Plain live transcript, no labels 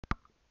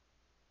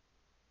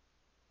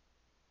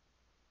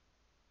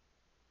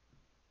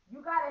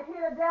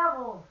hit a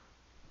devil.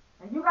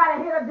 And you got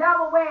to hit a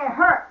devil where it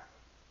hurts.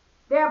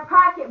 Their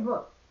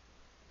pocketbook.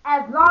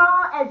 As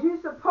long as you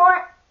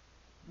support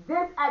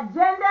this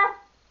agenda,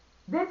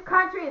 this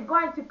country is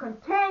going to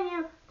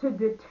continue to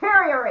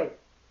deteriorate.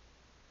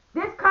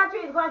 This country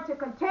is going to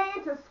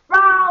continue to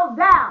sprawl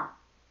down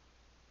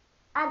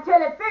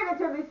until it,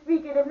 figuratively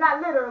speaking, if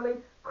not literally,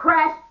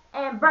 crash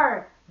and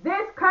burn.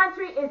 This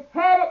country is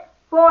headed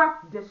for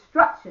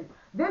destruction.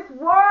 This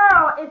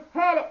world is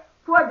headed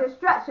for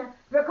destruction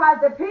because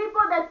the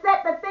people that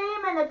set the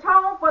theme and the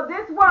tone for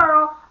this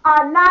world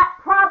are not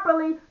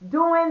properly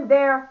doing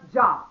their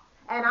job.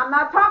 And I'm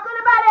not talking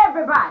about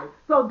everybody,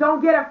 so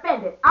don't get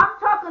offended. I'm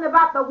talking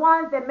about the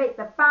ones that make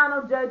the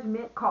final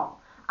judgment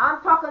call.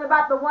 I'm talking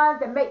about the ones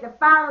that make the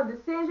final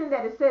decision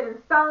that is set in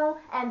stone,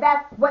 and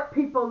that's what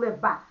people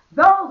live by.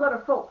 Those are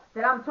the folks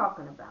that I'm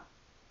talking about.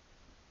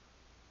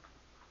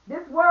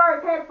 This world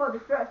is headed for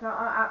destruction.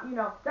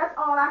 That's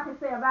all I can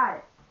say about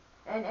it.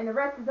 And the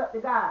rest is up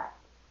to God.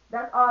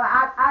 That's all.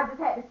 I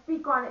just had to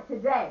speak on it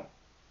today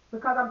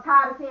because I'm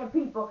tired of seeing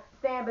people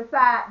stand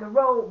beside the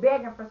road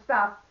begging for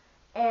stuff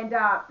and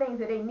things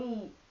that they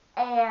need.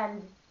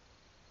 And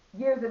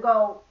years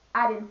ago,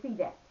 I didn't see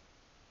that.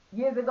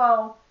 Years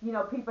ago,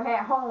 people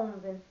had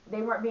homes and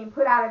they weren't being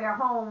put out of their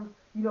homes,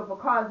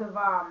 because of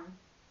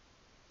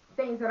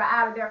things that are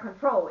out of their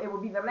control. It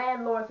would be the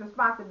landlord's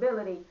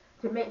responsibility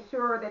to make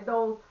sure that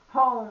those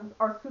homes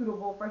are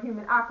suitable for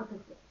human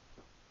occupancy.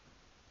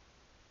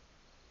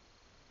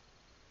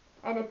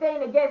 And the thing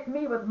that gets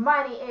me with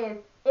money is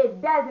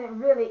it doesn't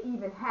really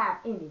even have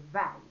any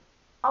value.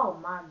 Oh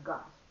my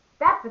gosh.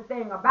 That's the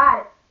thing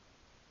about it.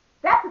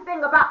 That's the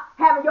thing about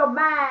having your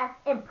mind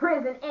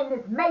imprisoned in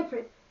this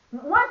matrix.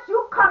 Once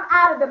you come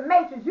out of the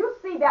matrix, you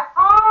see that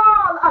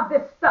all of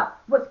this stuff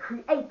was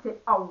created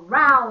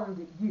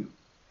around you.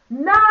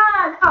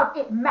 None of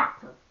it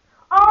matters.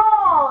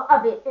 All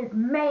of it is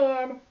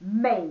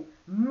man-made.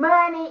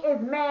 Money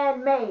is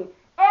man-made.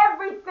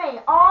 Everything,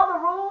 all the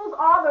rules,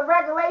 all the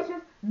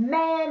regulations,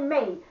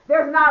 man-made.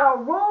 There's not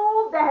a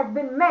rule that has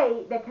been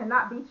made that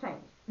cannot be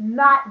changed.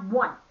 Not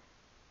one.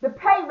 The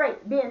pay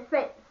rate being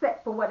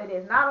set for what it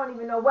is. And I don't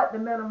even know what the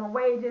minimum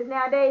wage is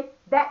nowadays.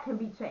 That can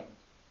be changed.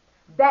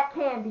 That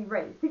can be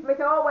raised. People may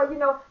say, oh,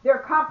 well, there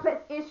are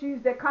complex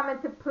issues that come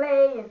into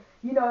play and,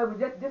 it would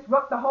just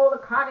disrupt the whole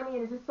economy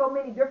and there's just so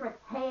many different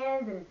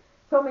hands and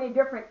so many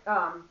different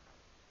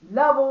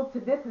levels to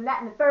this and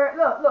that and the third.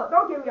 Look,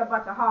 don't give me a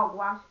bunch of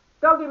hogwash.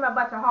 Don't give me a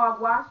bunch of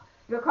hogwash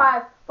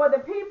because for the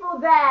people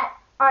that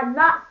are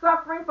not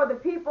suffering, for the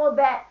people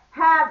that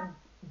have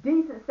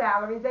decent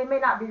salaries, they may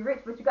not be rich,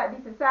 but you got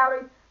decent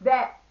salaries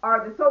that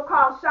are the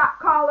so-called shot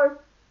callers,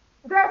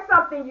 there's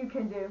something you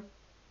can do.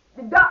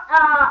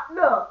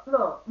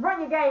 Look, run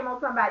your game on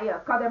somebody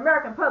else because the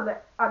American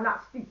public are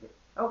not stupid.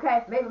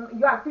 Okay, maybe you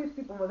got a few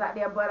stupid ones out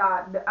there, but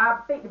I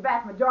think the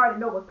vast majority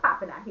know what's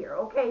popping out here.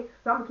 Okay,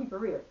 so I'm gonna keep it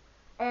real.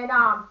 And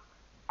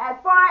as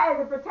far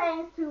as it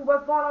pertains to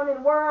what's going on in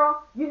the world,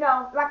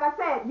 like I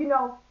said,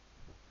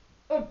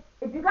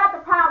 if you got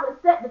the power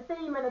to set the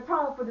theme and the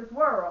tone for this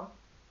world,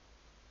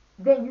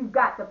 then you've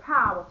got the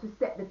power to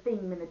set the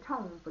theme and the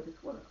tone for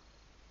this world.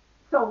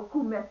 So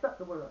who messed up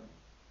the world?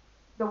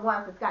 The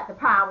ones that's got the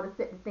power to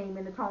set the theme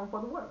and the tone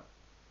for the world.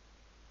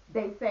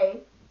 They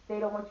say they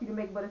don't want you to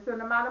make but a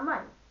certain amount of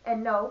money.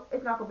 And no,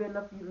 it's not going to be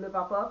enough for you to live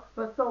off of.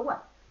 But so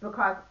what?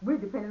 Because we're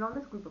dependent on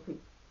this group of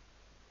people.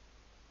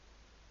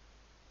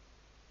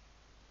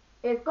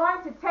 It's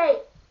going to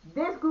take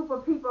this group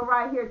of people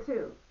right here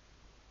too.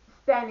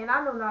 Standing,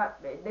 I know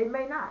not, they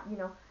may not,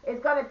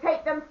 It's going to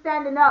take them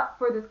standing up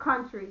for this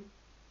country.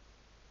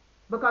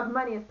 Because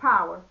money is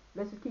power.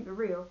 Let's just keep it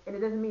real. And it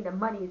doesn't mean that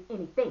money is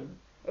anything.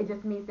 It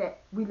just means that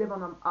we live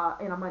on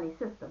in a money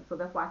system. So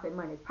that's why I say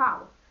money is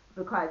power.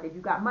 Because if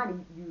you got money,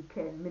 you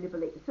can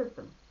manipulate the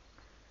system.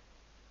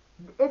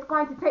 It's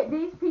going to take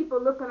these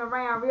people looking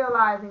around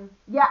realizing,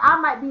 yeah, I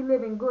might be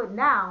living good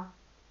now.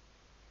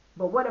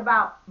 But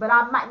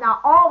I might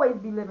not always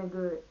be living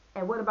good.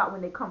 And what about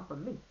when they come for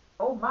me?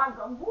 Oh my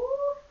God. Woo.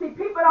 See,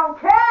 people don't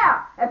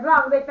care as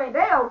long as they think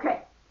they're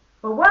okay.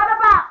 But what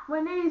about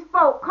when these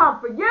folk come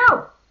for you?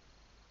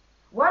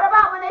 What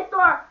about when they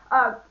start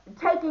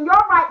taking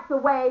your rights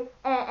away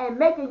and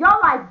making your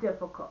life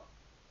difficult?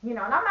 And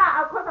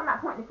of course I'm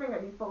not pointing the finger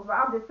at these folks, but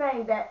I'm just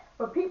saying that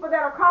for people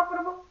that are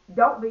comfortable,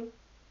 don't be.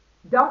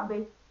 Don't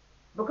be.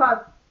 Because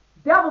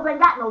devils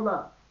ain't got no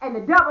love. And the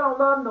devil don't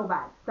love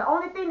nobody. The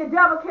only thing the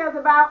devil cares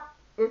about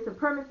is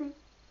supremacy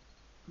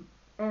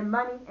and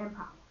money and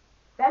power.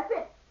 That's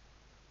it.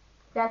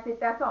 That's it.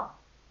 That's all.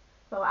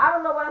 So I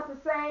don't know what else to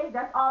say.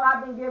 That's all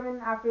I've been given,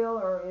 I feel,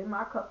 or in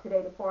my cup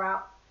today to pour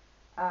out.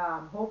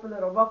 Hopefully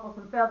it'll ruffle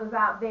some feathers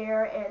out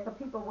there and some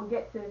people will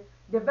get to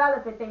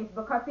developing things.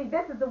 Because, see,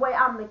 this is the way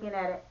I'm looking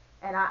at it.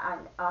 And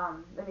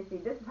let me see.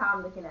 This is how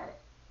I'm looking at it.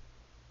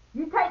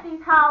 You take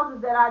these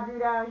houses that I drew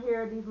down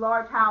here, these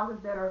large houses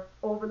that are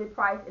overly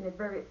priced and it's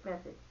very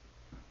expensive.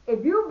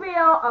 If you build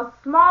a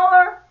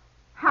smaller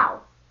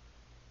house,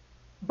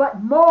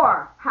 but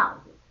more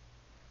houses,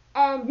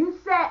 and you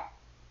set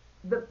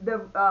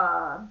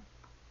the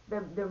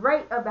the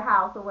rate of the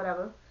house or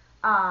whatever,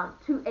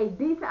 to a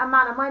decent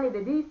amount of money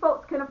that these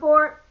folks can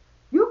afford,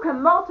 you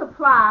can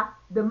multiply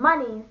the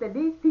monies that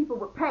these people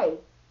would pay,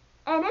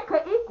 and it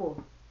could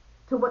equal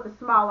to what the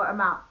smaller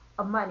amount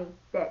of money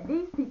that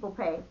these people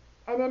pay,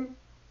 and then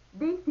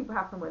these people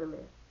have somewhere to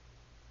live,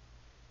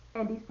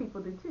 and these people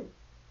do too.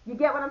 You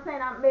get what I'm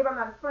saying? Maybe I'm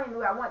not explaining the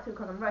way I want to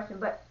because I'm rushing,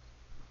 but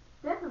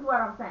this is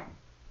what I'm saying.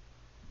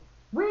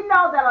 We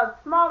know that a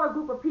smaller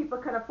group of people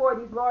can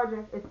afford these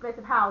larger,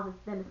 expensive houses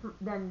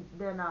than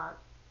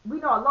we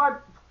know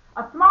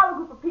a smaller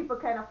group of people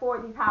can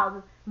afford these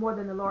houses more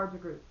than the larger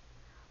group.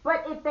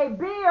 But if they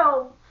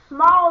build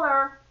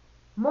smaller,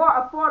 more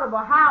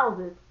affordable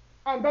houses,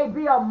 and they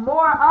build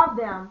more of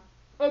them,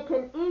 it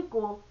can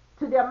equal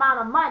to the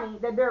amount of money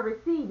that they're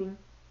receiving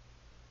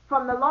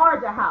from the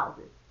larger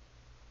houses.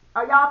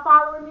 Are y'all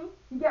following me?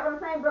 You get what I'm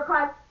saying?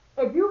 Because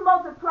if you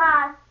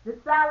multiply the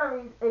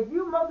salaries, if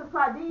you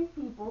multiply these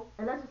people,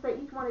 and let's just say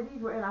each one of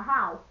these were in a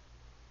house,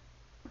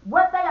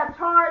 what they are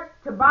charged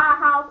to buy a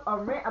house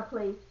or rent a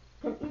place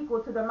can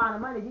equal to the amount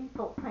of money these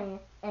folks paying,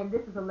 and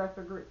this is a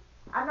lesser group.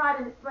 I know I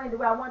didn't explain it the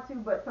way I want to,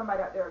 but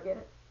somebody out there will get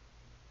it.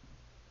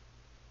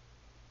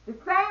 The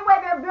same way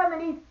they're building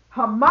these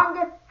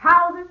humongous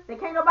houses that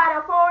can't nobody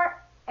afford,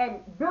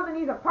 and building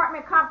these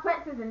apartment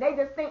complexes, and they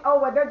just think,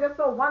 oh, well, they're just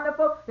so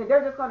wonderful that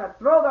they're just going to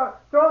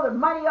throw the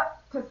money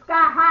up to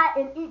sky high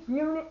in each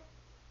unit.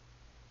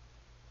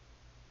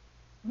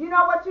 You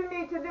know what you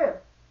need to do?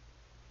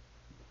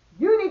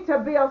 You need to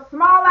build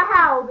smaller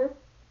houses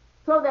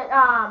so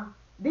that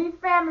these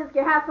families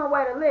can have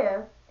somewhere to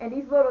live, and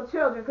these little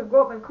children could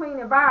grow up in clean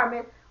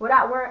environments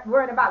without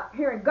worrying about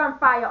hearing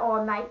gunfire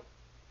all night,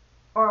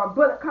 or a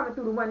bullet coming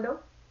through the window,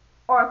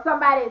 or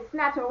somebody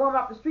snatching a woman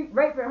off the street,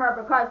 raping her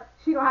because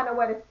she don't have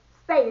nowhere to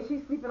stay and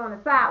she's sleeping on the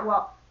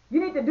sidewalk.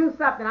 You need to do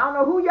something. I don't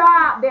know who you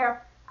are out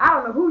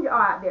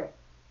there.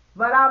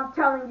 But I'm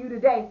telling you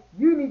today,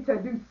 you need to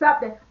do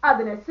something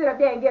other than sit up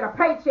there and get a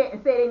paycheck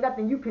and say there ain't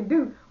nothing you can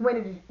do when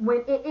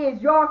it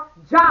is your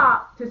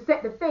job to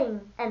set the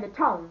theme and the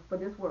tone for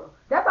this world.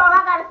 That's all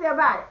I got to say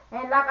about it.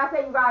 And like I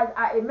said, you guys,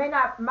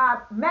 my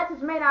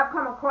message may not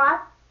come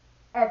across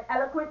as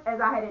eloquent as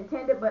I had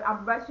intended, but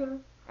I'm rushing,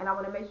 and I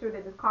want to make sure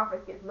that this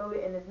conference gets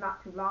loaded and it's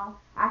not too long.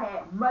 I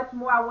had much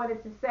more I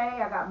wanted to say.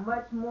 I got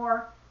much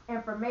more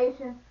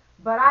information,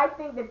 but I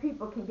think that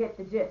people can get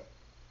the gist.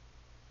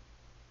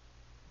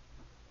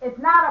 It's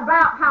not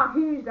about how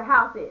huge the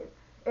house is.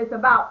 It's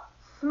about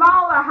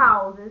smaller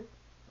houses,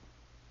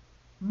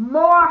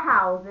 more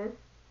houses,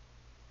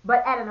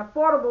 but at an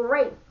affordable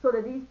rate so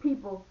that these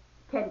people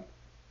can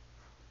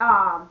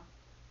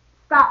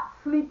stop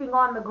sleeping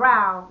on the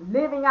ground,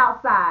 living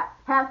outside,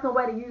 have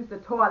somewhere to use the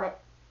toilet,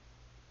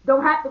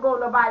 don't have to go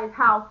to nobody's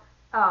house,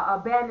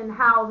 abandoned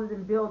houses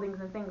and buildings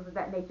and things of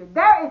that nature.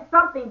 There is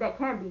something that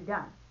can be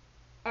done.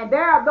 And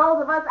there are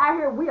those of us out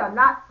here, we are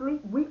not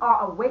asleep, we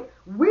are awake.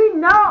 We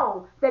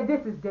know that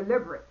this is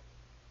deliberate.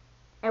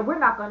 And we're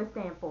not going to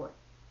stand for it.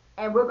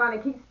 And we're going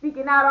to keep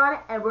speaking out on it,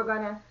 and we're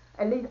going to,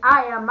 at least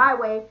I am my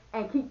way,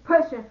 and keep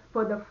pushing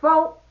for the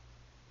folk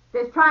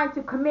that's trying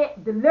to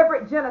commit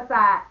deliberate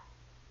genocide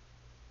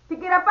to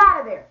get up out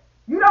of there.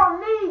 You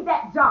don't need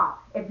that job.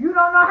 If you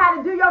don't know how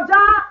to do your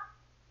job,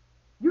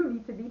 you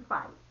need to be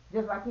fired.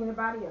 Just like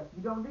anybody else.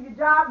 You don't do your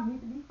job, you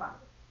need to be fired.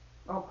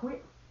 Or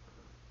quit.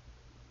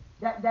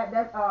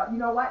 You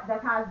know what?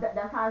 That's how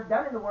it's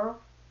done in the world.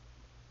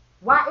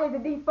 Why is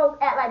it these folks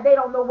act like they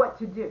don't know what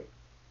to do?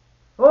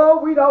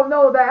 Oh, we don't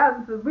know the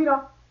answers. You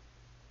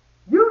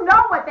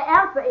know what the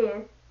answer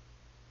is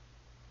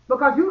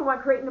because you're the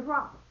one creating the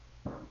problem.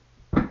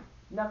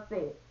 Enough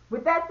said.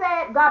 With that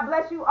said, God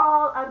bless you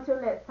all until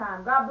next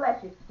time. God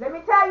bless you. Let me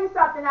tell you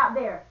something out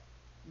there.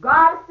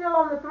 God is still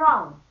on the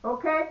throne,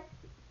 okay?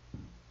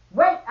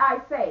 Wait,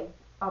 I say,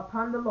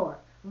 upon the Lord.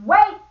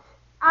 Wait,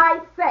 I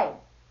say,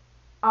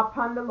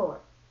 upon the Lord.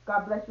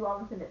 God bless you all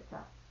until next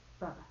time.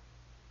 Bye-bye.